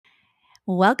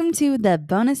Welcome to the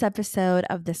bonus episode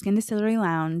of the Skin Distillery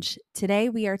Lounge. Today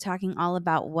we are talking all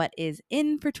about what is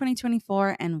in for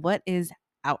 2024 and what is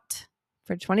out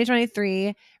for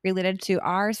 2023 related to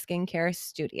our skincare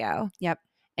studio. Yep.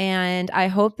 And I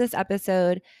hope this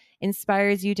episode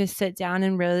inspires you to sit down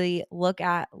and really look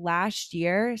at last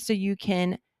year so you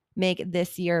can make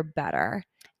this year better.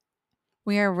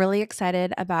 We are really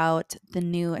excited about the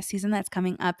new season that's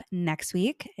coming up next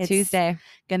week. It's Tuesday.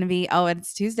 Going to be,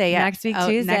 it's Tuesday. Yeah. Next week,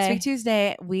 Tuesday. Next week,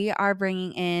 Tuesday, we are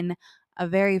bringing in a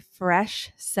very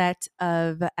fresh set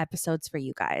of episodes for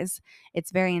you guys. It's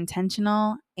very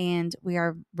intentional, and we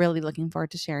are really looking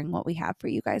forward to sharing what we have for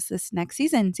you guys this next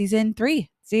season, season 3.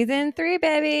 Season 3,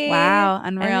 baby. Wow,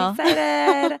 unreal. I'm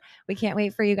excited. We can't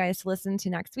wait for you guys to listen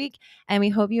to next week, and we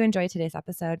hope you enjoy today's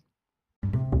episode.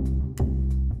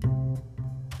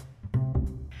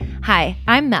 Hi,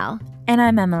 I'm Mel. And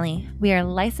I'm Emily. We are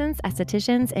licensed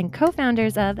estheticians and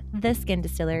co-founders of The Skin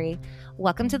Distillery.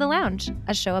 Welcome to The Lounge,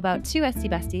 a show about two ST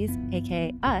besties,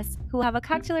 aka us, who will have a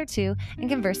cocktail or two and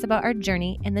converse about our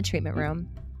journey in the treatment room.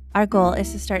 Our goal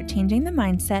is to start changing the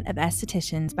mindset of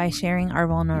estheticians by sharing our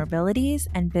vulnerabilities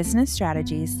and business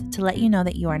strategies to let you know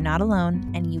that you are not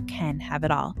alone and you can have it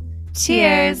all.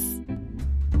 Cheers!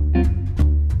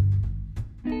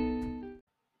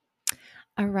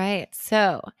 All right,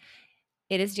 so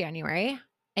it is January,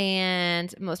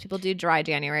 and most people do dry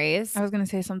Januaries. I was going to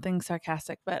say something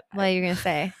sarcastic, but what are you going to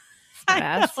say?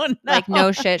 I don't know. Like,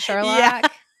 no shit, Sherlock?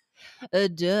 Yeah.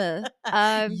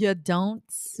 Duh. You don't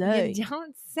say. You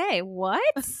don't say.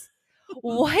 What?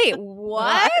 Wait,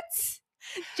 what?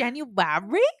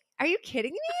 January? Are you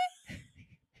kidding me?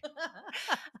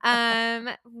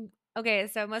 Okay,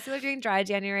 so most people are doing dry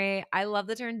January. I love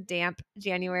the term damp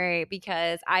January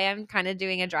because I am kind of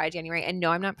doing a dry January, and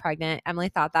no, I'm not pregnant. Emily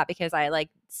thought that because I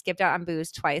skipped out on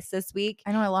booze twice this week.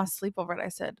 I know I lost sleep over it. I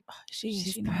said,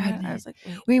 she's pregnant. I was like,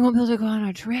 we won't be able to go on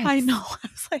our trip. I know. I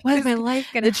was like, what is my life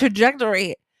going to the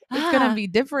trajectory? It's going to be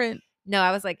different. No,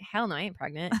 I was like, hell no, I ain't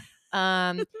pregnant.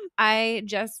 I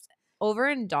just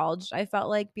overindulged. I felt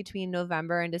like between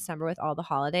November and December with all the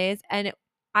holidays, and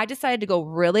I decided to go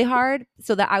really hard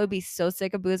so that I would be so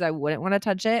sick of booze I wouldn't want to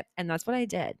touch it, and that's what I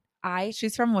did.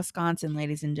 She's from Wisconsin,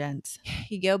 ladies and gents.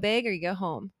 You go big or you go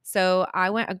home. So I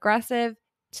went aggressive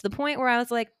to the point where I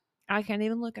was like, I can't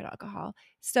even look at alcohol.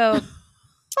 So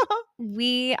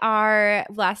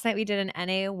last night we did an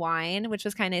NA wine, which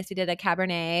was kind of nice. We did a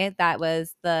Cabernet that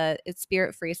was it's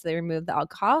spirit free, so they removed the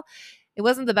alcohol. It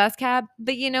wasn't the best cab,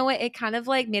 but you know what? It kind of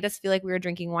made us feel like we were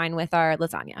drinking wine with our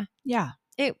lasagna. Yeah.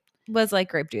 It was like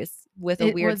grape juice with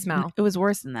a weird smell. It was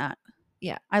worse than that.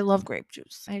 Yeah. I love grape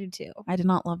juice. I do too. I did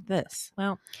not love this.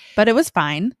 Well, but it was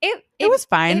fine. It was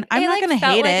fine. I'm not going to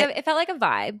hate it. It felt like a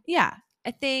vibe. Yeah.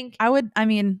 I think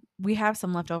we have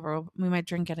some left over. We might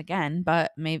drink it again,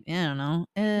 but maybe, I don't know.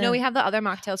 No, we have the other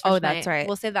mocktails for tonight. That's right.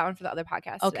 We'll save that one for the other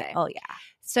podcast today. Oh, yeah.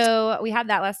 So we had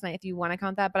that last night if you want to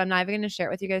count that, but I'm not even going to share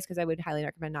it with you guys because I would highly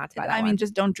recommend not to buy that one.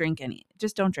 Just don't drink any.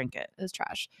 Just don't drink it. It was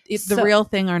trash. The real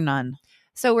thing or none.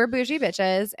 So we're bougie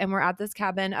bitches, and we're at this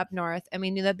cabin up north, and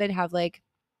we knew that they'd have a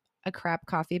crap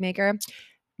coffee maker.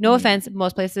 No offense,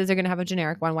 most places are going to have a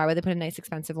generic one. Why would they put a nice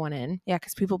expensive one in? Yeah,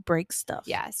 because people break stuff.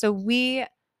 Yeah. So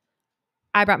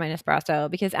I brought my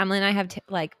Nespresso because Emily and I have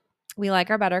we like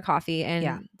our better coffee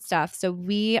and stuff. So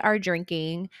we are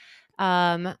drinking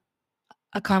a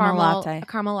caramel latte. A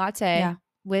caramel latte. Yeah.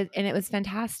 And it was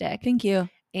fantastic. Thank you.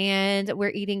 And we're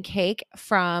eating cake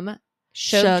from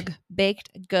Shug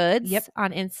Baked Goods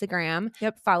on Instagram.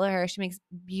 Yep. Follow her. She makes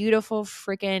beautiful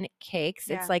freaking cakes.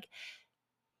 Yeah. It's like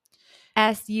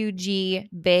SUG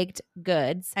Baked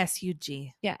Goods.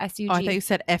 SUG. Yeah, SUG. Oh, I thought you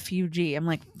said FUG. I'm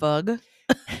like, fug.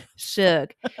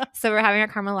 Shug. So we're having our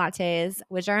caramel lattes,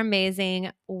 which are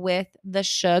amazing with the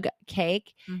Shug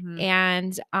cake. Mm-hmm.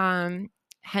 And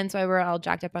hence why we're all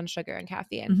jacked up on sugar and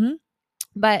caffeine. Mm-hmm.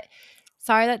 But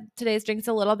sorry that today's drink's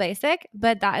a little basic,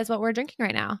 but that is what we're drinking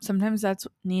right now. Sometimes that's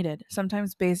needed.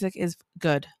 Sometimes basic is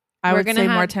good. I would say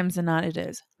more times than not it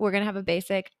is. We're going to have a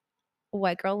basic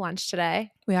white girl lunch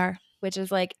today. We are. Which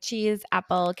is cheese,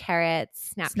 apple,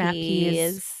 carrots, snap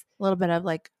peas. A little bit of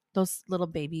those little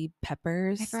baby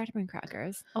peppers. I forgot to bring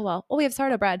crackers. Oh, well. Oh, we have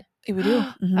sourdough bread. Yeah, we do.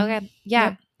 Mm-hmm. Okay.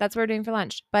 Yeah. That's what we're doing for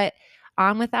lunch. But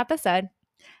on with the episode.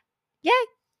 Yay.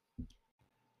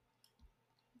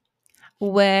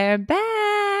 We're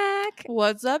back.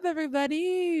 What's up,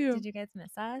 everybody? Did you guys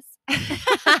miss us?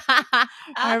 I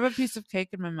have a piece of cake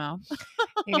in my mouth.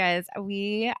 You guys,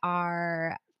 we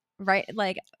are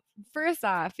first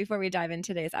off, before we dive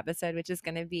into today's episode, which is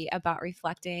going to be about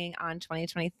reflecting on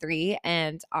 2023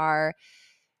 and our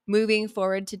moving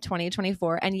forward to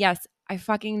 2024. And yes, I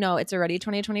fucking know it's already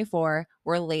 2024.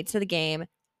 We're late to the game.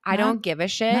 I Not- don't give a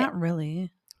shit. Not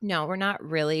really. No, we're not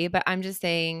really. But I'm just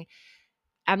saying,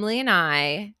 Emily and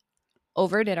I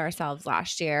overdid ourselves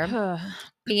last year.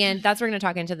 And that's what we're going to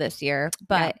talk into this year.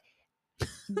 But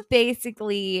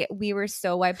basically, we were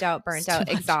so wiped out, burnt It's too out,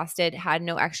 much. exhausted, had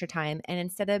no extra time. And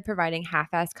instead of providing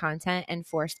half-ass content and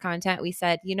forced content, we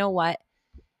said, you know what?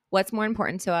 What's more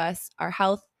important to us? Our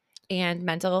health and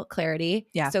mental clarity.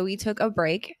 Yeah. So we took a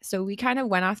break. So we kind of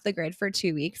went off the grid for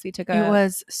 2 weeks. We took It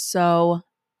was so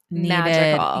needed.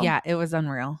 Magical. Yeah, it was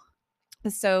unreal.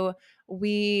 So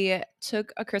we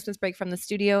took a Christmas break from the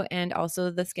studio and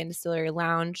also the Skin Distillery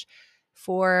Lounge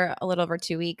for a little over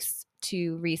 2 weeks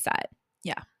to reset.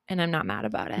 Yeah. And I'm not mad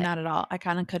about it. Not at all. I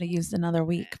kind of could have used another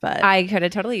week, but I could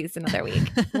have totally used another week.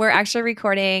 We're actually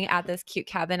recording at this cute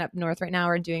cabin up north right now.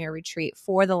 We're doing a retreat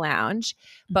for the lounge,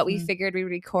 but we Mhm. figured we'd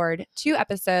record 2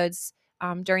 episodes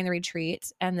during the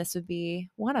retreat, and this would be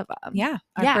one of them. yeah,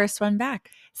 our Yeah. first one back.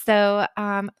 So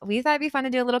we thought it'd be fun to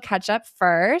do a little catch up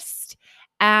first.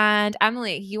 And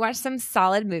Emily, you watched some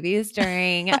solid movies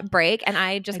during break, and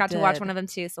I just I got to watch did. one of them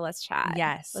too. So let's chat.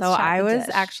 Yes. Let's So chat I the was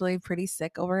dish. actually pretty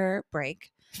sick over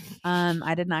break.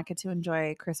 I did not get to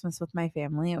enjoy Christmas with my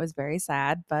family. It was very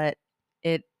sad, but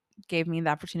it gave me the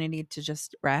opportunity to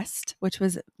just rest, which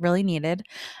was really needed.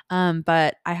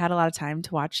 But I had a lot of time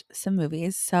to watch some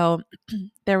movies. So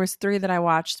there was 3 that I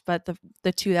watched, but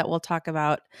the 2 that we'll talk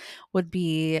about would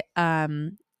be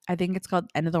I think it's called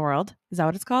End of the World. Is that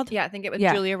what it's called? Yeah, I think it was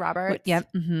Yeah. Julia Roberts. Yep.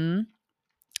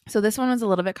 So this one was a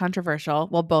little bit controversial.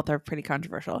 Well, both are pretty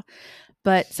controversial,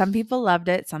 but some people loved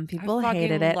it. Some people fucking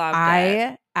hated it. loved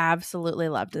I absolutely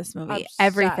loved this movie. Obsessed.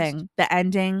 Everything, the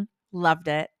ending, loved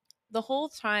it. The whole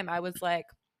time I was like,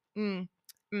 I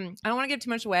don't want to give too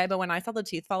much away, but when I saw the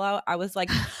teeth fall out, I was like,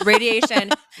 radiation.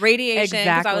 Because I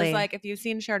Exactly. was like, if you've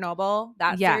seen Chernobyl,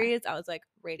 that Yeah. series, I was like,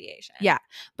 radiation. Yeah.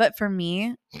 But for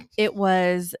me, it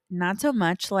was not so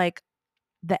much like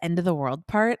the end of the world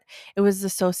part. It was the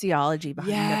sociology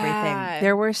behind Yeah. everything.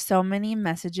 There were so many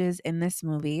messages in this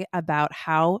movie about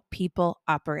how people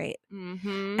operate.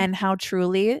 Mm-hmm. And how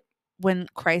truly, when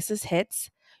crisis hits,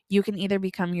 you can either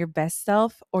become your best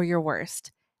self or your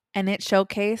worst. And it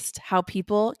showcased how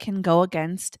people can go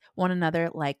against one another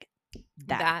like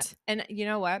that. And you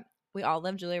know what? We all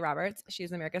love Julia Roberts.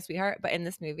 She's America's sweetheart. But in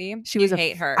this movie, She you was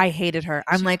hate her. I hated her.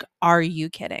 I'm like, are you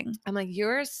kidding? I'm like,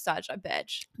 you're such a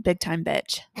bitch. Big time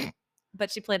bitch.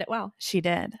 But she played it well. She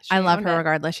did. She I love owned her it.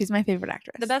 regardless. She's my favorite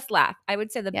actress. The best laugh. I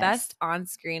would say the Yes. best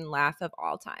on-screen laugh of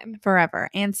all time. Forever.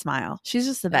 And smile. She's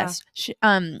just the Yeah.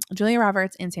 best. Julia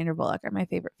Roberts and Sandra Bullock are my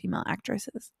favorite female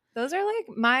actresses. Those are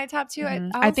like my top 2.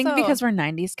 Mhm. I think because we're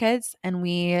 90s kids and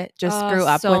we just grew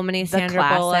up so with many the Sandra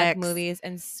Bullock classics. movies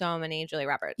and so many Julia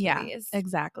Roberts Yeah, movies.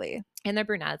 exactly. And they're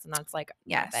brunettes, and that's like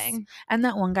Yes. nothing. And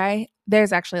that one guy,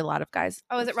 there's actually a lot of guys.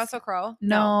 Oh, is it Russell Crowe?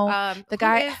 No, the the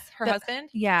guy- is her the- husband.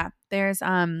 Yeah, there's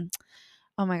oh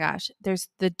my gosh, there's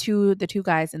the two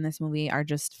guys in this movie are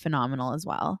just phenomenal as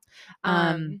well.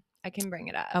 I can bring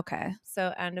it up. Okay.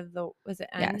 So was it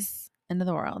end? Yes. End of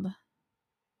the world.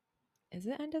 Is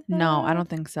it end of the No, I don't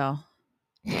think so.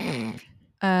 End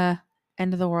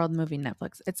of the world movie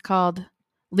Netflix. It's called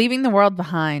Leaving the World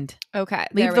Behind. Okay.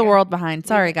 Leave there we the go. world behind.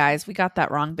 Sorry it- guys, we got that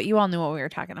wrong, but you all knew what we were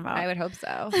talking about. I would hope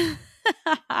so.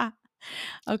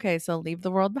 Okay, so Leave the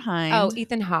World Behind. Oh,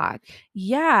 Ethan Hawke.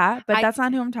 yeah, but I- that's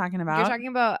not who I'm talking about. You're talking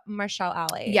about Marshall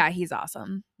Ali. Yeah, he's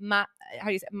awesome. How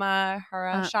do you say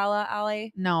Mahershala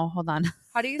Ali? No, hold on.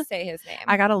 How do you say his name?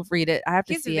 I gotta read it. I have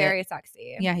to He's see very it.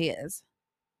 sexy. Yeah, he is.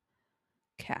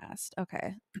 Cast.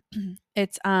 Okay.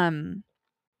 It's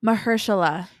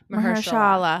Mahershala.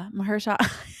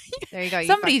 There you go. You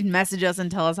Somebody message us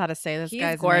and tell us how to say this He's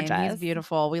guy's name. gorgeous. He's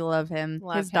beautiful. We love him.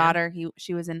 Love His him. daughter,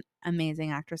 she was an amazing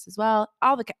actress as well.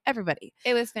 Everybody.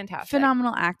 It was fantastic.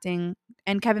 Phenomenal acting.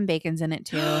 And Kevin Bacon's in it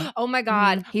too. Oh my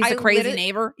God. He's I a crazy literally-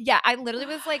 neighbor. Yeah, I literally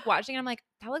was like watching and I'm like,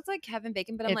 that looks like Kevin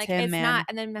Bacon, but I'm It's like, him, it's man. not.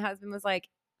 And then my husband was like,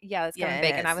 yeah, it's Yeah, Kevin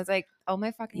it Bacon. I is. was like, oh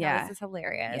my fucking God, Yeah. this is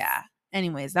hilarious. Yeah.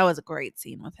 Anyways, that was a great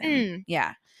scene with him.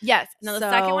 Yeah. Yes. Now the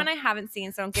second So- one I haven't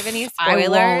seen, so don't give any I won't.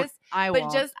 spoilers. I But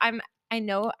won't. just I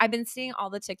know I've been seeing all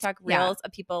the TikTok Yeah. reels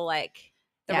of people like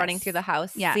the running Yes. through the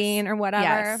house Yes. scene or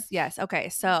whatever. Yes. Okay.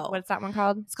 So What's that one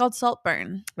called? it's called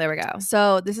Saltburn. There we go.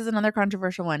 So this is another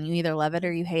controversial one. You either love it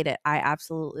or you hate it. I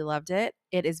absolutely loved it.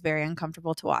 It is very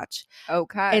uncomfortable to watch.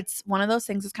 Okay. It's one of those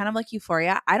things. It's kind of like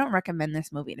Euphoria. I don't recommend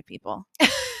this movie to people.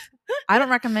 I don't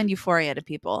recommend Euphoria to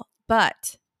people,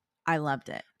 but I loved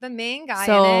it. the main guy in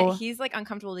So- it, he's like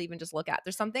uncomfortable to even just look at.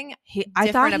 There's something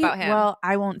I thought different about him. Well,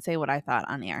 I won't say what I thought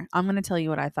on air. I'm going to tell you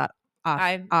what I thought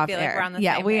I off feel like air. we're on the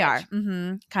yeah, same we page.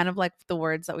 are. Kind of like the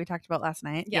words that we talked about last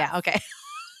night. Yes. Yeah. Okay.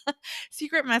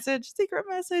 Secret message.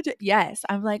 Yes.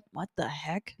 I'm like, what the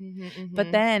heck?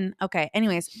 But then, okay.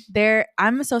 Anyways,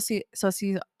 I'm a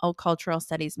sociocultural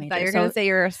studies I major. thought you were going to say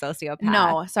you're a sociopath.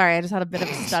 No, sorry. I just had a bit of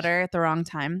a stutter at the wrong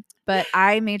time. But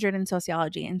I majored in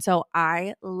sociology. And so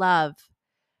I love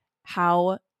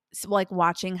how, like,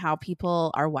 watching how people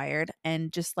are wired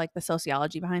and just like the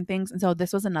sociology behind things. And so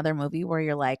this was another movie where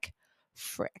you're like,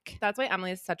 frick. That's why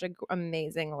Emily is such an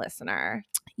amazing listener.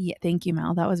 Yeah. Thank you,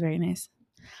 Mel. That was very nice.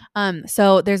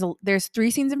 So there's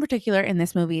 3 scenes in particular in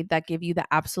this movie that give you the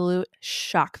absolute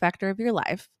shock factor of your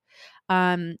life.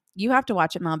 You have to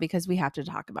watch it, Mel, because we have to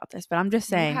talk about this. But I'm just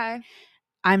saying, Okay.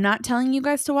 I'm not telling you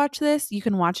guys to watch this. You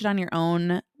can watch it on your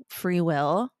own free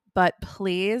will. But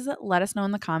please let us know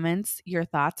in the comments your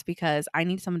thoughts, because I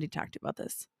need somebody to talk to about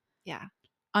this. Yeah.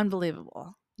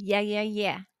 Unbelievable.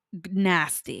 Yeah.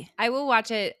 Nasty. I will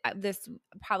watch it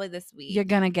probably this week. You're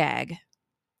gonna gag.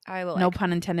 I will. No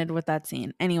pun intended with that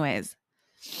scene. Anyways.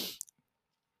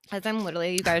 As I'm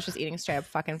literally, you guys, just eating straight up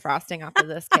fucking frosting off of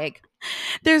this cake.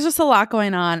 There's just a lot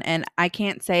going on, and I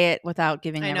can't say it without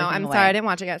giving I know. everything I'm away. sorry. I didn't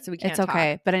watch it yet, so we can't It's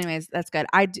okay. But anyways, that's good.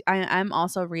 I'm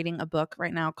also reading a book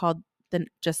right now called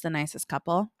Just the Nicest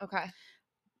Couple. Okay.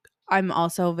 I'm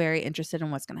also very interested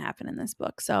in what's going to happen in this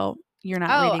book. So you're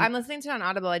not reading. I'm listening to it on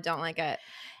Audible. I don't like it.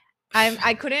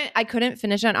 I couldn't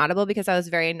finish it on Audible because I was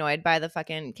very annoyed by the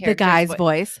fucking character's the guy's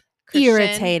voice.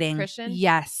 Irritating. Christian.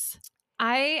 Yes.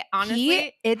 I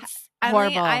honestly, it's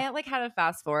Emily, horrible. I like had a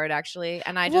fast forward actually,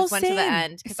 and I just went to the same,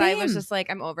 end because I was same. just like,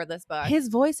 I'm over this book. His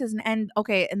voice is and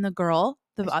the girl,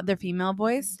 the other female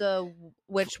voice,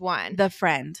 which one? the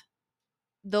friend,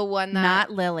 the one that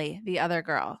not Lily, the other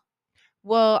girl.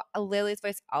 Well, Lily's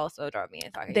voice also drove me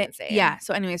fucking insane. Yeah.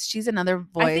 So, anyways, she's another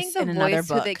voice I think the in another voice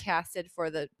book. who they casted for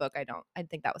the book, I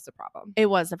think that was the problem. It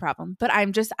was the problem, but I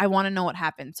want to know what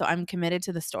happened, so I'm committed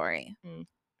to the story.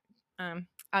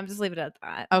 I'm just leaving it at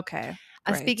that. Okay.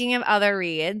 Speaking of other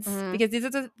reads, because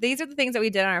these are the things that we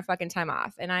did on our fucking time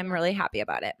off, and I'm really happy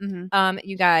about it.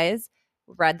 You guys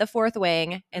read The Fourth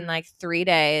Wing in like 3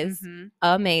 days.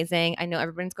 Amazing. I know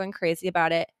everyone's going crazy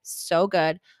about it. So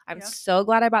good. I'm so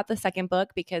glad I bought the second book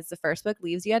because the first book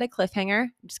leaves you at a cliffhanger.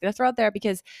 I'm just gonna throw it there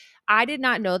because I did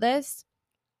not know this.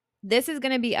 This is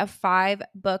going to be a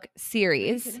 5-book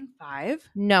series. Are you kidding? 5?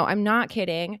 No, I'm not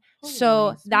kidding. Holy so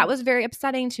smokes. that was very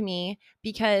upsetting to me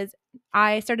because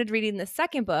I started reading the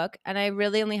second book and I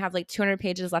really only have like 200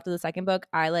 pages left of the second book.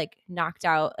 I like knocked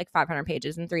out like 500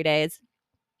 pages in 3 days.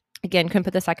 Again, couldn't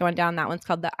put the second one down. That one's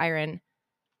called The Iron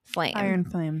Flame. Iron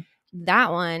Flame.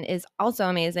 That one is also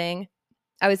amazing.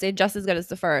 I would say just as good as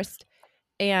the first.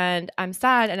 And I'm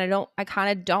sad and I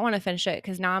kind of don't want to finish it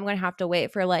because now I'm going to have to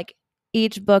wait for like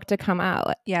each book to come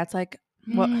out. Yeah, it's like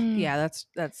yeah,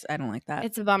 that's I don't like that.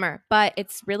 It's a bummer, but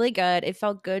it's really good. It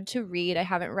felt good to read. I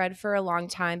haven't read for a long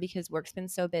time because work's been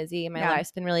so busy and my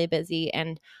life's been really busy,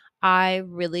 and I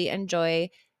really enjoy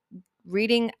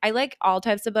reading. I like all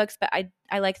types of books, but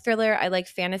I like thriller, I like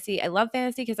fantasy. I love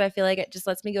fantasy because I feel like it just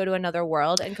lets me go to another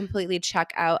world and completely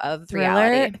check out of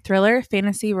reality. Thriller,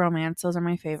 fantasy, romance, those are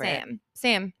my favorite.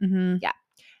 Same. Yeah.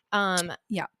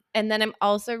 Yeah. And then I'm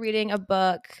also reading a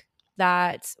book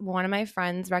that one of my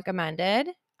friends recommended.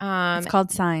 It's called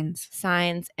Signs.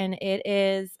 And it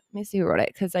is, let me see who wrote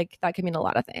it because like that could mean a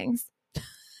lot of things.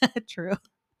 True.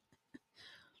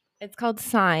 It's called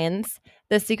Signs,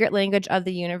 The Secret Language of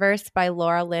the Universe by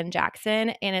Laura Lynn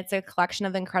Jackson, and it's a collection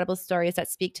of incredible stories that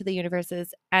speak to the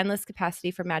universe's endless capacity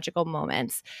for magical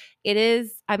moments.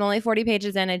 I'm only 40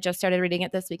 pages in. I just started reading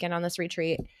it this weekend on this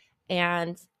retreat,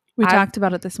 and we talked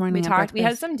about it this morning. We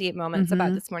had some deep moments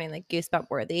about this morning, like goosebump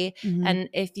worthy. And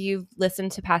if you've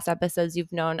listened to past episodes,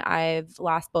 you've known I've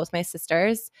lost both my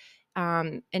sisters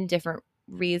in different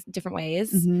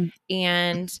ways.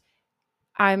 And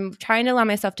I'm trying to allow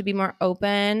myself to be more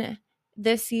open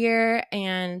this year.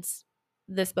 And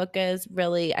this book is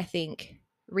really, I think,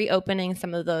 reopening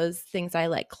some of those things I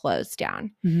like closed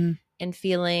down. And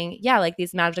feeling, like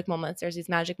these magic moments. There's these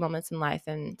magic moments in life,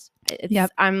 and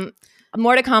I'm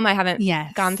more to come. I haven't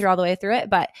gone through all the way through it,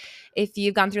 but if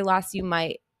you've gone through loss, you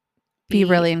might be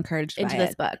really encouraged into by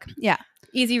this book. Yeah,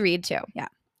 easy read too. Yeah.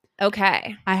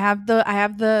 Okay. I have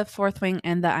the Fourth Wing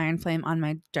and the Iron Flame on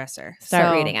my dresser.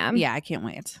 Start reading them. Yeah, I can't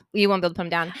wait. You won't be able to put them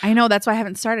down. I know, that's why I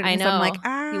haven't started. I know. I'm like,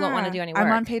 you won't want to do any work.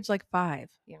 I'm on page like 5.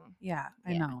 Yeah,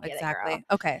 I know get exactly. it,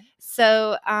 Okay.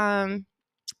 So,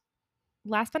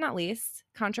 last but not least,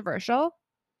 controversial,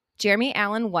 Jeremy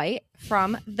Allen White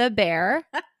from The Bear,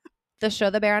 the show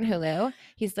The Bear on Hulu.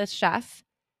 He's the chef.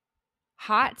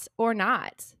 Hot or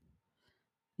not?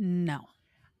 No.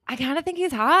 I kind of think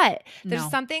he's hot. There's No.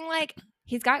 something like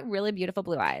he's got really beautiful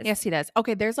blue eyes. Yes, he does.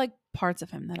 Okay, there's like parts of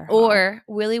him that are hot. Or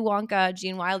Willy Wonka,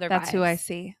 Gene Wilder That's vibes. who I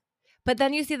see. But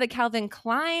then you see the Calvin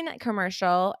Klein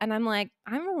commercial, and I'm like,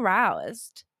 I'm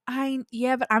aroused.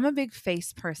 But I'm a big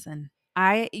face person.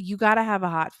 You gotta have a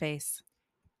hot face.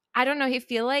 I don't know. I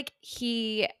feel like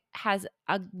he has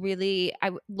a really.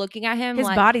 Looking at him, His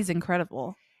like, body's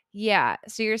incredible. Yeah.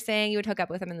 So you're saying you would hook up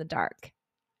with him in the dark?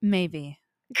 Maybe.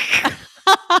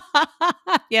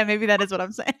 Yeah, maybe that is what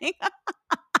I'm saying.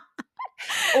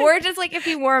 Or just like if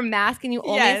he wore a mask and you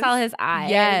only saw his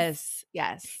eyes.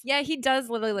 Yes. Yeah, he does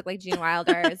literally look like Gene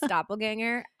Wilder's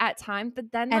doppelganger at times. But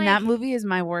then, And that movie is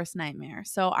my worst nightmare.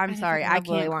 So I'm sorry, I love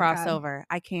Willy can't Wonka. cross over.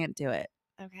 I can't do it.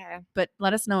 Okay. But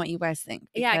let us know what you guys think.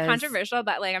 Yeah, because- controversial,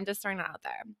 but like I'm just throwing it out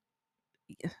there.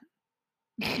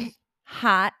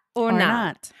 Hot or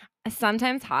not?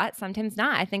 Sometimes hot, sometimes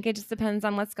not. I think it just depends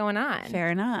on what's going on. Fair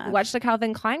enough. Watch the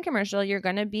Calvin Klein commercial. You're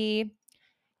gonna be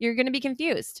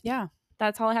confused. Yeah.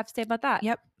 That's all I have to say about that.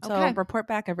 Yep. So Okay. report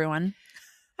back, everyone.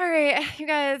 All right, you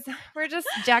guys, we're just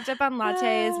jacked up on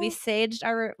lattes. We saged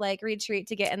our retreat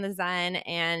to get in the zen,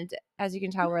 and as you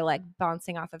can tell, we're like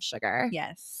bouncing off of sugar.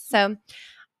 Yes. So,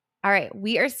 all right,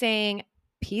 we are saying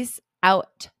peace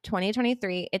out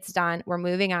 2023. It's done. We're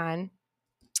moving on.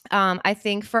 I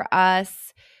think for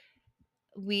us,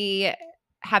 we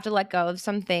have to let go of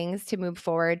some things to move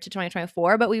forward to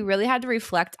 2024, but we really had to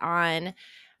reflect on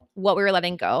what we were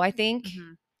letting go, I think,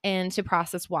 and to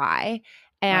process why.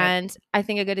 And I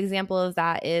think a good example of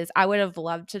that is I would have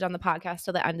loved to have done the podcast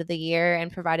till the end of the year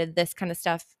and provided this kind of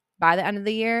stuff by the end of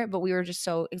the year, but we were just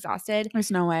so exhausted. There's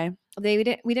no way. We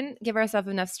didn't give ourselves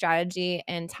enough strategy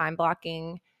and time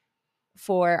blocking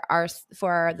for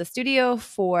the studio,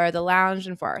 for the lounge,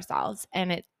 and for ourselves.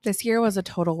 And This year was a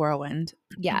total whirlwind.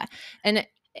 yeah. And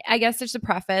I guess just to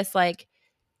preface, like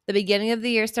the beginning of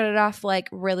the year started off like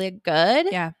really good.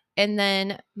 Yeah. And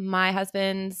then my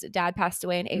husband's dad passed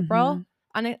away in April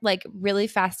on it, like really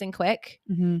fast and quick.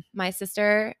 My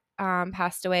sister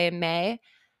passed away in May.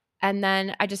 And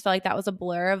then I just felt like that was a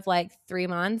blur of like 3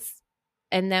 months.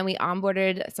 And then we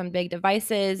onboarded some big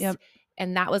devices. Yep.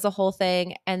 And that was a whole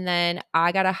thing. And then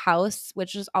I got a house,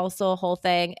 which was also a whole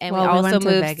thing. And Well, we we also went to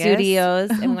moved Vegas. studios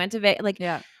and we went to Vegas. Like,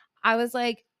 Yeah. I was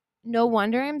like, no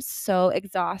wonder I'm so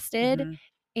exhausted.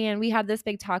 And we had this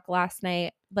big talk last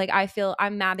night. Like,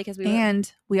 I'm mad because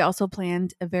we also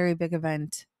planned a very big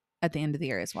event at the end of the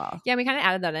year as well. Yeah, we kind of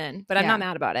added that in, but I'm Yeah. not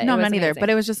mad about it. No, It was not either. amazing. But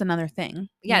it was just another thing.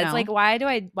 Yeah, you it's know? like, why do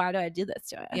I do this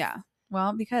to us? Yeah.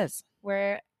 Well, because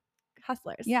We're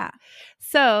hustlers. yeah.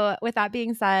 So with that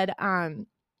being said,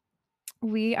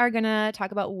 we are going to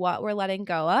talk about what we're letting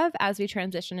go of as we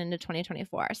transition into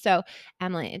 2024. So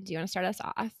Emily, do you want to start us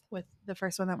off? With the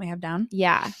first one that we have down.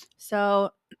 Yeah. So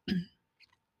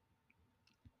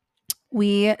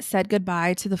we said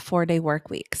goodbye to the 4-day work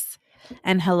weeks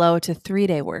and hello to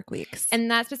 3-day work weeks.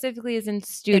 And that specifically is in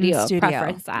studio.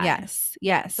 Preference that.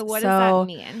 Yes. So what does that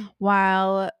mean?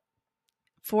 While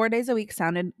 4 days a week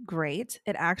sounded great,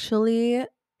 it actually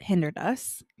hindered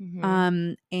us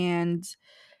and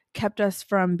kept us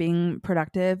from being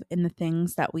productive in the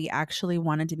things that we actually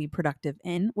wanted to be productive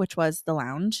in, which was the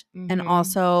lounge and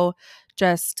also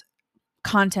just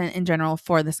content in general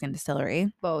for the Skin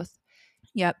Distillery. Both.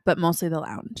 Yep, but mostly the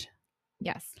lounge.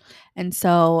 Yes. And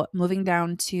so moving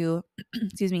down to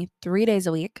 3 days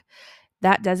a week,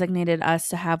 that designated us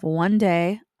to have 1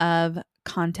 day of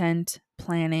content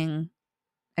planning,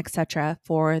 etc.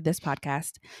 for this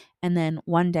podcast, and then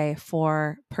 1 day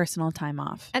for personal time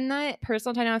off. And that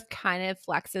personal time off kind of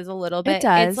flexes a little bit. It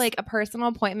does. It's like a personal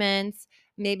appointment,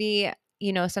 maybe,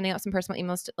 sending out some personal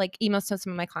emails to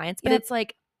some of my clients, but Yep. it's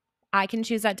like I can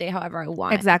choose that day however I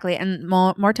want. Exactly. And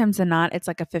more times than not, it's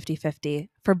like a 50-50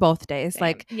 for both days. Same.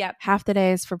 Like yep. half the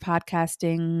days for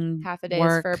podcasting, Half a day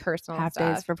work, for personal half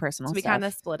stuff. days for personal So we stuff. kind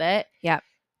of split it. Yep.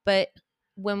 But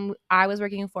when I was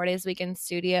working 4 days a week in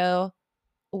studio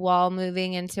while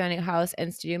moving into a new house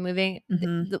and studio moving,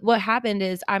 what happened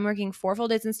is I'm working 4 full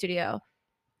days in studio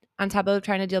on top of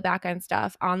trying to deal back end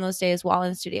stuff on those days while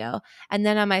in studio. And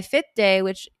then on my 5th day,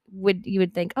 which you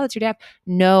would think, oh, it's your day off.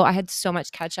 No, I had so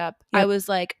much catch up. Yep. I was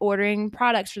like ordering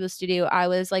products for the studio. I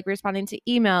was like responding to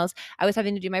emails. I was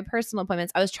having to do my personal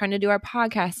appointments. I was trying to do our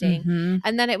podcasting.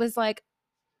 And then it was like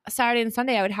Saturday and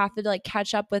Sunday, I would have to like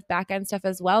catch up with back end stuff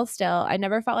as well still. I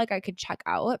never felt like I could check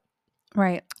out.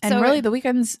 Right. And So- really the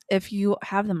weekends, if you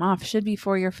have them off, should be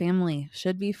for your family,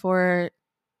 should be for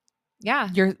Yeah.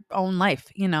 your own life,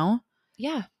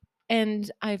 Yeah.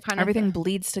 And I kind of everything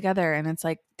bleeds together and it's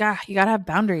like, you got to have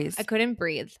boundaries. I couldn't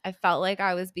breathe. I felt like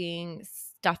I was being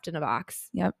stuffed in a box.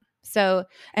 Yep. So,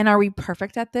 And are we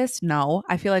perfect at this? No.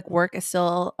 I feel like work is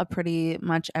still a pretty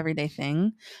much everyday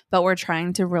thing, but we're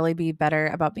trying to really be better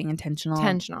about being intentional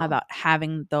about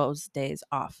having those days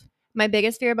off. My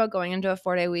biggest fear about going into a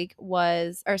 4-day week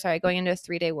going into a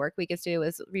 3-day work week is to do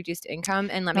with reduced income.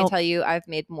 And let me tell you, I've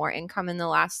made more income in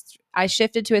I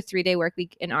shifted to a 3-day work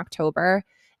week in October,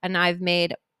 and I've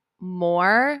made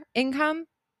more income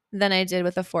than I did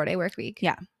with a 4-day work week.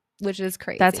 Yeah. Which is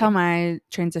crazy. That's how my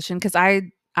transition, because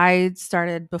I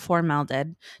started before Mel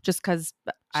did, just because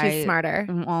she's smarter.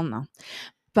 Well, no.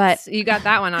 But so you got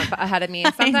that one ahead of me.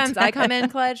 Sometimes I come in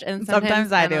clutch and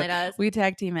sometimes I Emily do. does. We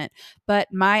tag team it. But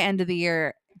my end of the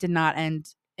year did not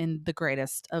end in the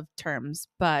greatest of terms.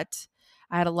 But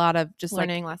I had a lot of just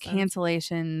learning like lessons.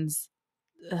 Cancellations,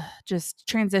 just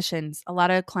transitions, a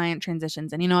lot of client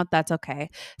transitions. And you know what? That's okay.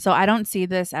 So I don't see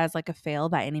this as like a fail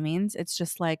by any means. It's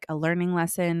just like a learning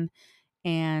lesson.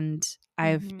 And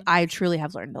I truly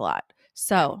have learned a lot.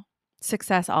 So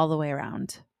success all the way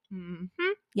around. Mm-hmm.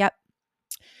 Yep.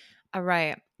 All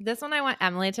right. This one I want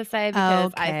Emily to say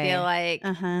because I feel like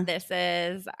this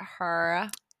is her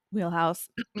wheelhouse.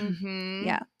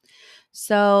 Yeah.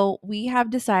 So we have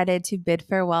decided to bid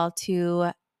farewell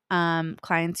to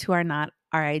clients who are not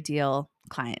our ideal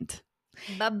client.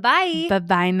 Bye-bye.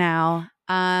 Bye-bye now.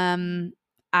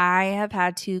 I have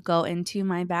had to go into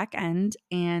my back end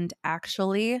and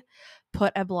actually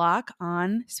put a block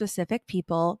on specific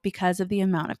people because of the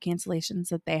amount of cancellations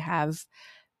that they have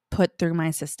put through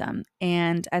my system.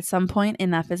 And at some point,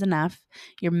 enough is enough.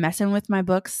 You're messing with my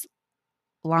books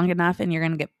long enough and you're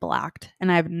going to get blocked.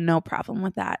 And I have no problem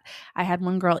with that. I had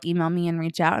one girl email me and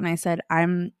reach out and I said,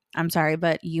 I'm sorry,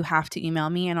 but you have to email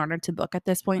me in order to book at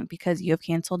this point because you have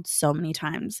canceled so many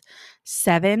times.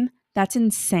 7? That's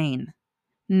insane.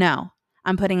 No,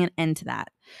 I'm putting an end to that.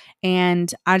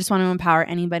 And I just want to empower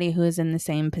anybody who is in the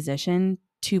same position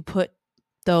to put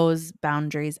those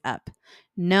boundaries up.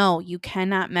 No, you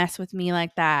cannot mess with me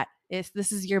like that.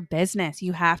 This is your business.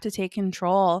 You have to take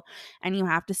control and you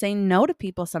have to say no to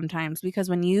people sometimes, because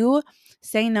when you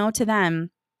say no to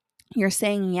them, you're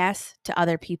saying yes to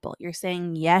other people. You're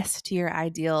saying yes to your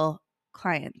ideal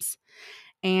clients.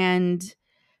 And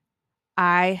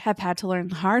I have had to learn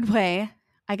the hard way.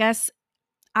 I guess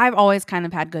I've always kind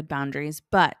of had good boundaries,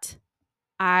 but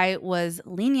I was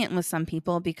lenient with some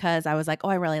people because I was like, oh,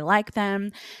 I really like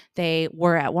them. They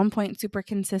were at one point super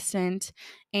consistent.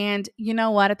 And you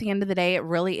know what? At the end of the day, it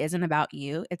really isn't about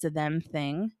you. It's a them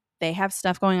thing. They have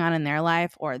stuff going on in their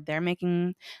life or they're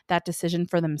making that decision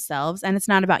for themselves. And it's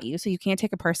not about you. So you can't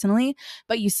take it personally,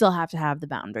 but you still have to have the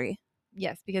boundary.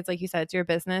 Yes, because like you said, it's your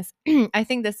business. I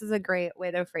think this is a great way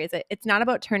to phrase it. It's not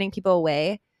about turning people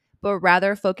away, but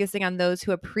rather focusing on those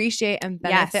who appreciate and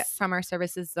benefit from our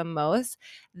services the most.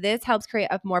 This helps create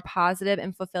a more positive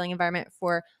and fulfilling environment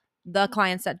for the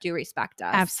clients that do respect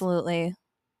us. Absolutely.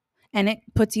 And it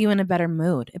puts you in a better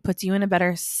mood. It puts you in a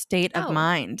better state of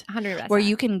mind 100%. Where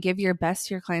you can give your best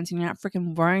to your clients and you're not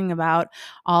freaking worrying about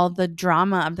all the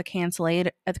drama of the cancellations.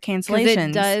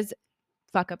 It does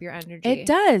fuck up your energy. It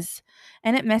does.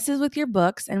 And it messes with your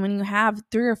books. And when you have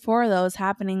 3 or 4 of those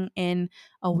happening in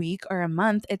a week or a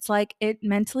month, it's like it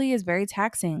mentally is very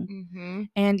taxing.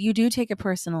 And you do take it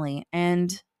personally.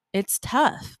 And it's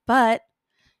tough, but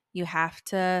you have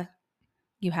to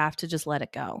just let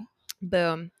it go.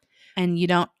 Boom. And you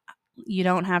don't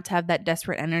have to have that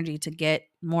desperate energy to get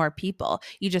more people.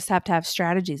 You just have to have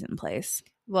strategies in place.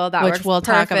 Well, which we'll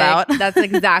talk about. That's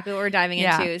exactly what we're diving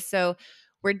into. So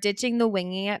we're ditching the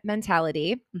winging it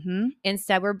mentality.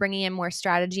 Instead, we're bringing in more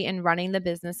strategy and running the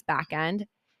business back end.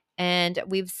 And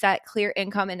we've set clear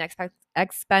income and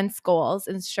expense goals,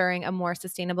 ensuring a more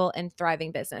sustainable and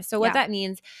thriving business. So what that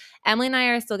means, Emily and I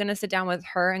are still going to sit down with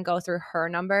her and go through her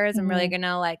numbers. I'm really going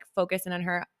to like focus in on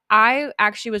her. I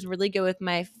actually was really good with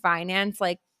my finance,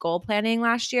 like goal planning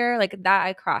last year. Like that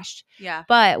I crushed. Yeah.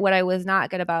 But what I was not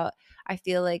good about, I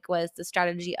feel like, was the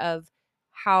strategy of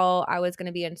how I was going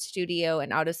to be in studio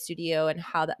and out of studio and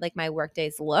how that like my work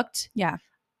days looked. Yeah.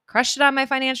 Crushed it on my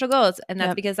financial goals. And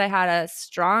that's because I had a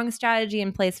strong strategy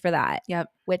in place for that. Yep.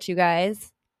 Which you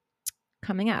guys,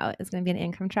 coming out is going to be an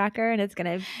income tracker and it's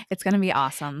going to be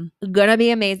awesome. Going to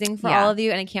be amazing for all of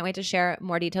you. And I can't wait to share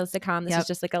more details to come. This is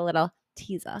just like a little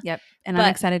teaser. Yep. And I'm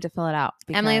excited to fill it out.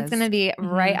 Emily is going to be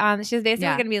right on. She's basically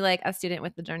going to be like a student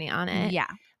with the journey on it. Yeah.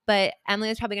 But Emily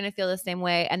is probably going to feel the same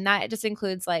way. And that just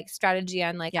includes like strategy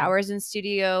on like hours in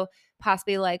studio,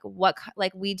 possibly like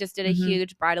we just did a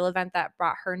huge bridal event that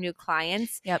brought her new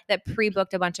clients that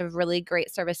pre-booked a bunch of really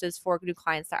great services for new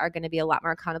clients that are going to be a lot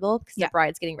more accountable because the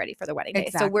bride's getting ready for the wedding day.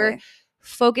 So we're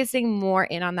focusing more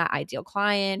in on that ideal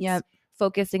client,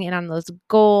 focusing in on those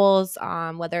goals,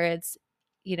 whether it's,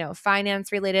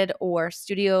 finance related or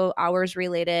studio hours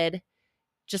related,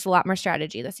 just a lot more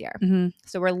strategy this year. Mm-hmm.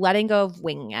 So we're letting go of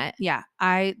winging it. Yeah.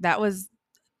 That was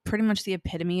pretty much the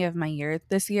epitome of my year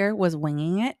this year, was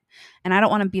winging it. And I don't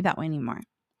want to be that way anymore.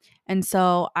 And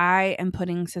so I am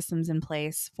putting systems in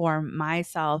place for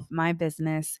myself, my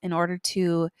business, in order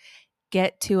to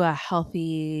get to a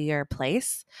healthier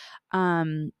place.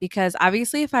 Because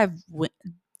obviously if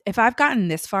I've gotten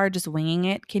this far just winging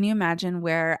it, can you imagine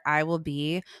where I will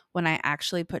be when I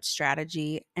actually put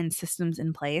strategy and systems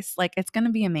in place? Like, it's going to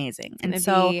be amazing. It's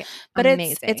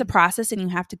It's a process, and you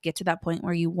have to get to that point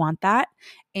where you want that.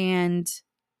 And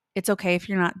it's okay if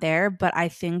you're not there. But I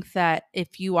think that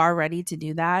if you are ready to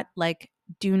do that, like,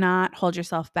 do not hold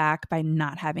yourself back by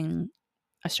not having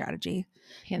a strategy,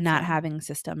 not having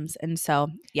systems. And so,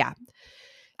 yeah.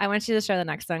 I want you to share the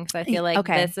next one because I feel like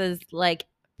this is like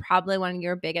probably one of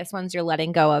your biggest ones you're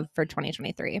letting go of for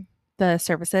 2023. The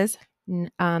services?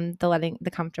 The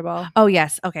comfortable. Oh,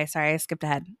 yes. Okay. Sorry. I skipped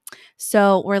ahead.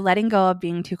 So we're letting go of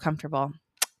being too comfortable.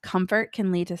 Comfort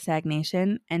can lead to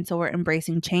stagnation. And so we're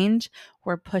embracing change.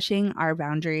 We're pushing our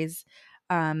boundaries.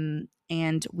 And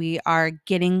we are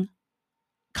getting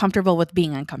comfortable with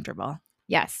being uncomfortable.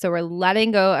 Yes. So we're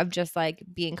letting go of just like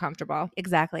being comfortable.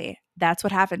 Exactly. That's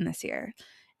what happened this year.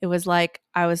 It was like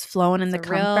I was flowing in the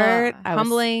comfort.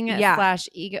 Humbling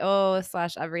 / ego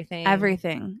 / everything.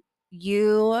 Everything.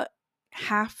 You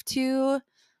have to,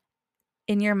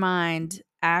 in your mind,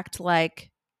 act like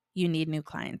you need new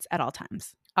clients at all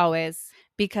times. Always.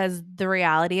 Because the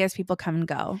reality is people come and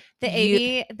go. The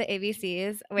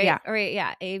ABCs.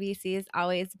 ABCs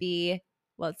always be,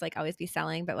 well, it's like always be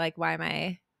selling, but like, why am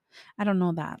I don't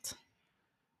know that.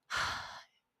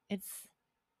 It's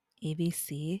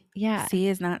ABC. Yeah. C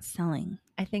is not selling.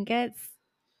 I think it's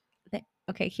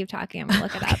okay, keep talking. I'm gonna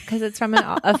look it up because it's from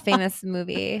a famous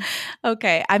movie.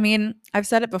 Okay. I mean, I've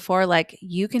said it before, like,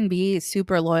 you can be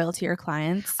super loyal to your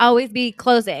clients. Always be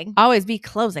closing.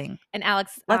 And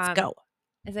Alex, let's go.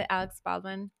 Is it Alex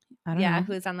Baldwin? I don't know.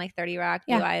 Who's on like 30 Rock,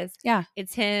 Blue Eyes. Yeah.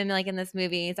 It's him like in this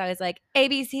movie. It's always like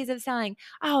ABCs of selling.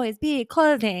 Always be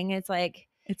closing. It's like,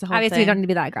 it's a whole obviously thing. We don't need to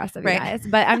be that aggressive, right, you guys.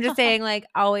 But I'm just saying, like,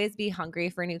 always be hungry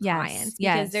for new clients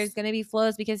because there's going to be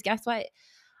flows. Because guess what?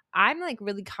 I'm like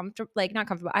really comfortable, like not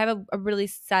comfortable. I have a really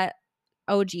set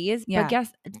OGs, but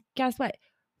guess what?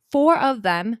 4 of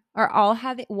them are all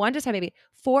having, one just had a baby.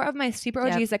 4 of my super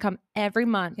OGs that come every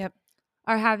month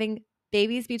are having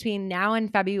babies between now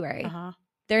and February.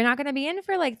 They're not going to be in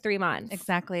for like 3 months.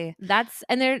 Exactly.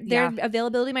 And their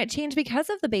availability might change because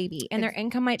of the baby, and their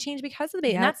income might change because of the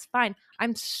baby. And that's fine.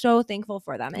 I'm so thankful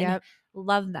for them and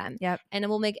love them. And it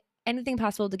will make anything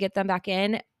possible to get them back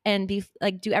in and be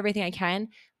like, do everything I can.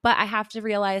 But I have to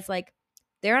realize like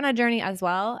they're on a journey as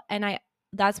well. And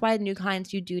that's why new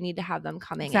clients, you do need to have them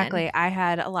coming in. Exactly. I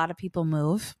had a lot of people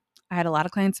move. I had a lot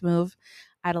of clients move.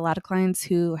 I had a lot of clients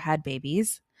who had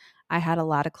babies. I had a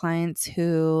lot of clients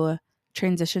who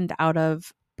transitioned out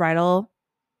of bridal.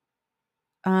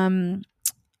 What am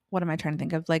I trying to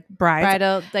think of? Like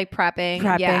bridal, like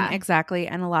prepping. Exactly.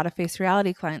 And a lot of face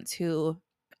reality clients who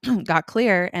got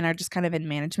clear and are just kind of in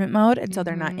management mode. And so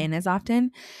they're not in as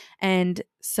often. And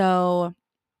so,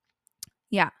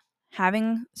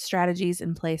 having strategies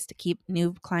in place to keep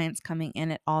new clients coming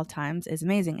in at all times is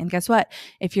amazing. And guess what?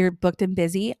 If you're booked and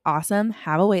busy, awesome.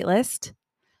 Have a wait list.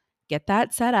 Get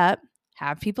that set up.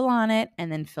 Have people on it,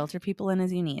 and then filter people in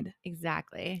as you need.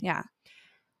 Exactly. Yeah.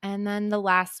 And then the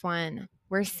last one,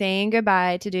 we're saying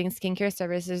goodbye to doing skincare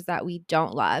services that we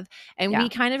don't love. And we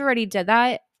kind of already did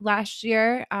that last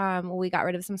year. We got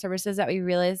rid of some services that we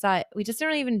realized that we just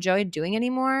don't even enjoy doing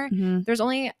anymore. There's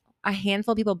only a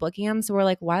handful of people booking them. So we're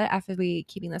like, why the F are we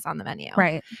keeping this on the menu?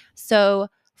 Right. So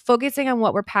focusing on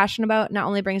what we're passionate about not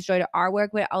only brings joy to our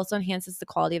work, but it also enhances the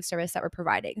quality of service that we're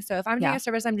providing. So if I'm doing a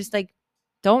service I'm just like,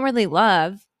 don't really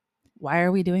love, why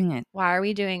are we doing it?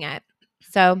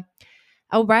 So,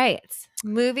 all right,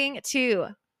 moving to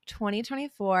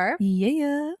 2024.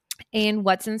 Yeah. And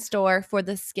what's in store for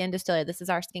the Skin Distillery. This is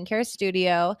our skincare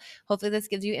studio. Hopefully this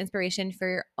gives you inspiration for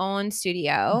your own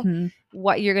studio,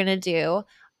 what you're going to do.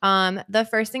 The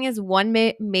first thing is one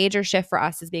major shift for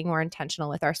us is being more intentional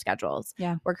with our schedules.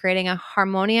 Yeah. We're creating a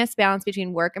harmonious balance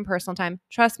between work and personal time.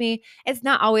 Trust me, it's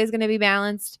not always going to be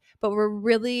balanced, but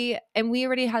we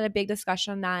already had a big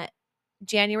discussion that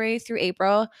January through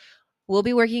April, we'll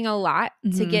be working a lot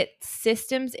to get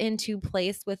systems into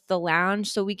place with the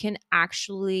lounge so we can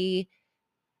actually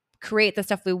create the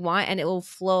stuff we want, and it will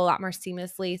flow a lot more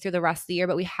seamlessly through the rest of the year.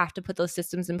 But we have to put those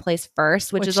systems in place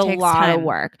first, which is a lot of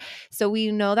work. So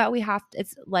we know that we have to,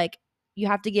 it's like you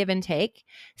have to give and take.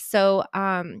 So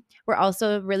we're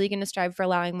also really going to strive for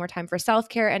allowing more time for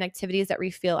self-care and activities that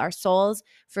refuel our souls.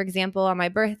 For example, on my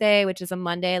birthday, which is a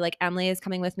Monday, like Emily is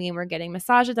coming with me and we're getting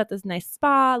massages at this nice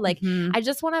spa. Like Mhm. I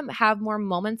just want to have more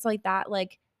moments like that,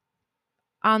 like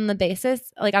on the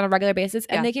basis, like on a regular basis.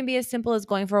 Yeah. And they can be as simple as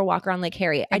going for a walk around Lake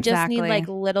Harriet. I just need Exactly. like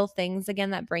little things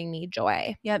again that bring me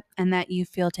joy. Yep. And that you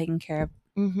feel taken care of.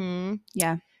 Mm-hmm.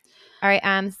 Yeah. All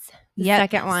right, the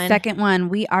second one. Second one,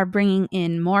 we are bringing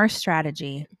in more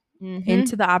strategy Mhm.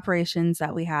 into the operations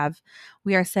that we have.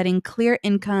 We are setting clear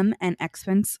income and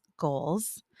expense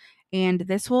goals, and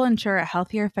this will ensure a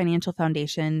healthier financial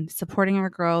foundation, supporting our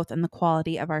growth and the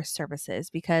quality of our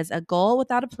services, because a goal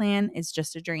without a plan is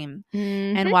just a dream.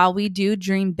 Mhm. And while we do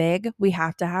dream big, we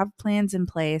have to have plans in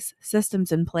place,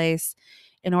 systems in place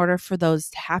in order for those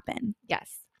to happen.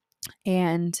 Yes.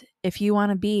 And if you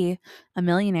want to be a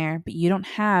millionaire, but you don't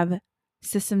have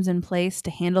systems in place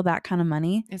to handle that kind of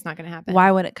money, It's not going to happen.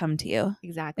 why would it come to you?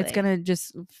 Exactly. It's going to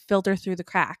just filter through the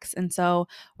cracks. And so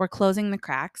we're closing the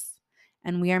cracks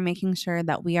and we are making sure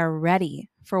that we are ready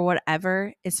for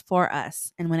whatever is for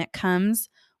us. And when it comes,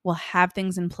 we'll have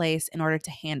things in place in order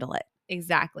to handle it.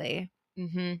 Exactly.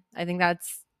 I think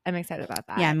I'm excited about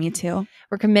that. Yeah, me too.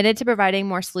 We're committed to providing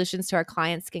more solutions to our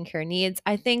clients' skincare needs.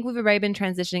 I think we've already been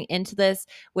transitioning into this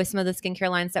with some of the skincare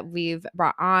lines that we've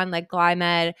brought on, like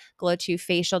Glymed, Glow 2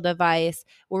 facial device.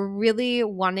 We're really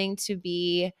wanting to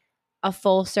be a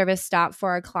full service stop for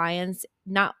our clients.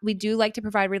 We do like to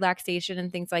provide relaxation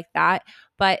and things like that,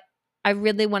 but I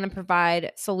really want to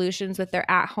provide solutions with their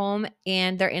at home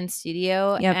and their in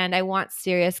studio. Yep. And I want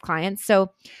serious clients.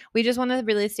 So we just want to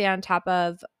really stay on top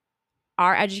of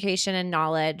our education and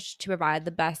knowledge to provide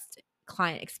the best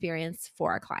client experience for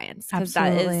our clients, because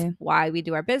that is Absolutely. why we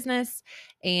do our business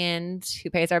and who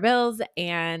pays our bills,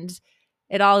 and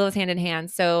it all goes hand in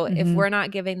hand. So if Mhm. we're not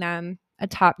giving them a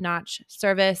top-notch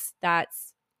service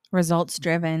that's Results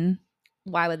driven.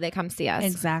 why would they come see us?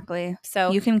 Exactly.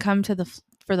 So You can come to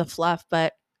for the fluff,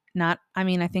 but not, I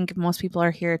mean, I think most people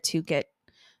are here to get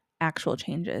actual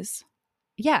changes,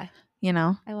 yeah, you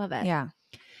know? I love it. Yeah.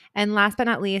 And last but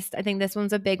not least, I think this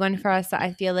one's a big one for us that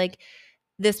I feel like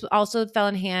this also fell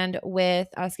in hand with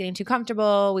us getting too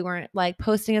comfortable. We weren't like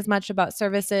posting as much about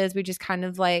services. We just kind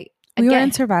of like, We were again,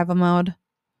 in survival mode.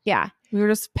 yeah. We were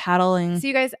just paddling, So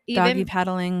you guys, doggy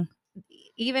paddling.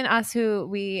 even us who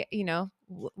we,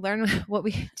 learn what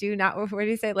we do, not what do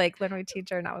you say? Like learn what we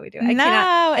teach or not what we do.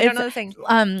 I don't know the thing.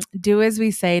 Do as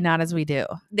we say, not as we do.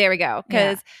 There we go.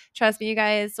 Because trust me, you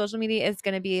guys, social media is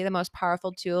going to be the most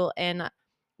powerful tool, and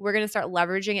we're going to start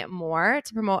leveraging it more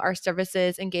to promote our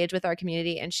services, engage with our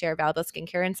community, and share valuable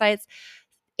skincare insights.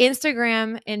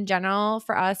 Instagram in general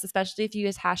for us, especially if you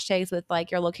use hashtags with like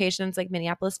your locations like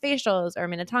Minneapolis facials or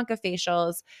Minnetonka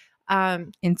facials.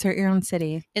 Insert your own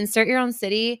city. Insert your own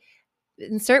city.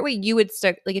 Insert what you would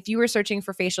start, like if you were searching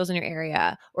for facials in your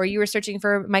area or you were searching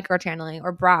for microchanneling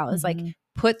or brows, like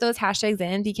put those hashtags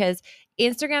in, because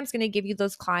Instagram's going to give you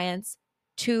those clients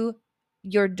to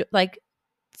your like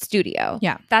studio.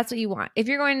 Yeah. That's what you want. If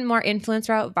you're going more influence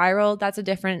route, viral, that's a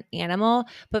different animal.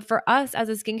 But for us as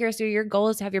a skincare studio, your goal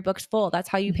is to have your books full. That's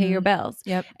how you pay your bills.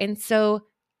 Yep. And so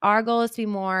our goal is to be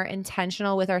more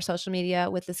intentional with our social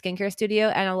media, with the skincare studio,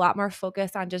 and a lot more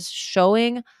focused on just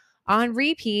showing on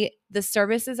repeat the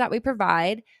services that we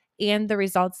provide and the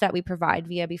results that we provide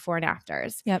via before and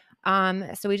afters. Yep.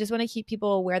 So we just want to keep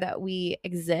people aware that we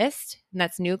exist, and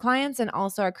that's new clients, and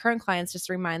also our current clients, just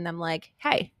remind them like,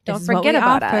 hey, don't forget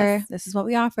about us. This is what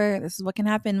we offer. This is what can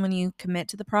happen when you commit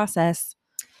to the process.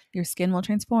 Your skin will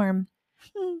transform.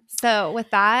 So with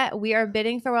that, we are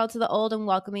bidding farewell to the old and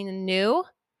welcoming the new.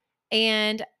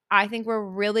 And I think we're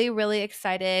really, really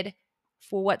excited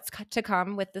for what's to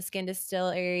come with the Skin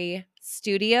Distillery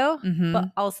studio, but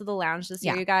also the lounge this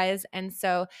year, you guys. And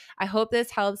so I hope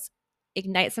this helps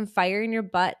ignite some fire in your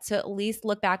butt to at least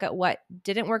look back at what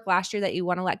didn't work last year that you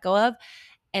want to let go of,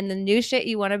 and the new shit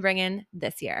you want to bring in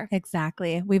this year.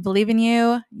 Exactly. We believe in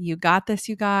you. You got this,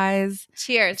 you guys.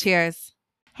 Cheers. Cheers.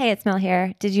 Hey, it's Mel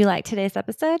here. Did you like today's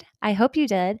episode? I hope you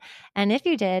did. And if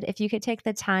you did, if you could take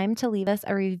the time to leave us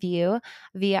a review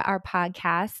via our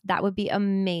podcast, that would be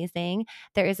amazing.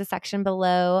 There is a section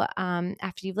below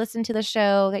after you've listened to the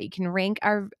show that you can rank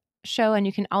our show, and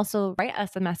you can also write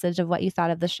us a message of what you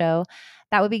thought of the show.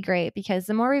 That would be great, because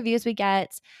the more reviews we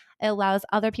get, it allows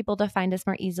other people to find us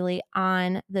more easily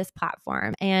on this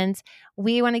platform. And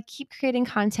we want to keep creating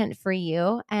content for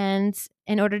you. And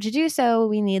in order to do so,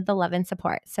 we need the love and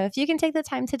support. So if you can take the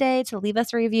time today to leave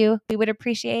us a review, we would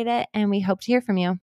appreciate it. And we hope to hear from you.